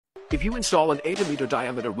If you install an 80-meter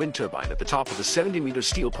diameter wind turbine at the top of a 70-meter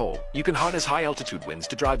steel pole, you can harness high-altitude winds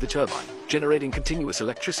to drive the turbine, generating continuous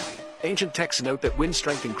electricity. Ancient texts note that wind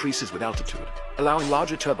strength increases with altitude, allowing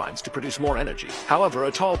larger turbines to produce more energy. However,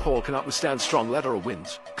 a tall pole cannot withstand strong lateral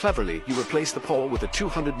winds. Cleverly, you replace the pole with a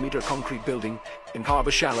 200-meter concrete building and carve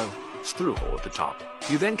a shallow through hole at the top.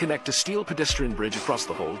 You then connect a steel pedestrian bridge across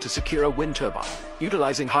the hole to secure a wind turbine,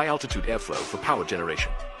 utilizing high-altitude airflow for power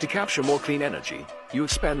generation. To capture more clean energy, you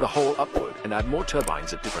expand the hole upward and add more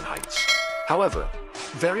turbines at different heights. However,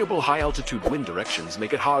 variable high-altitude wind directions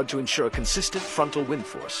make it hard to ensure consistent frontal wind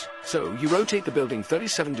force. So, you rotate the building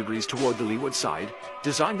 37 degrees toward the leeward side,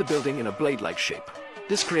 design the building in a blade-like shape.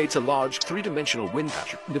 This creates a large, three-dimensional wind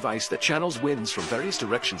patch device that channels winds from various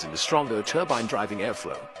directions into stronger turbine-driving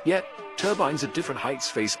airflow. Yet, turbines at different heights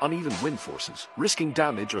face uneven wind forces, risking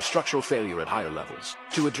damage or structural failure at higher levels.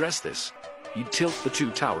 To address this, you tilt the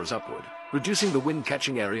two towers upward, reducing the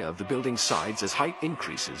wind-catching area of the building's sides as height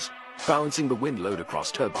increases, balancing the wind load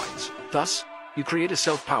across turbines. Thus, you create a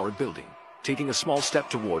self-powered building, taking a small step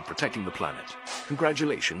toward protecting the planet.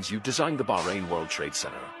 Congratulations, you've designed the Bahrain World Trade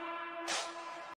Center.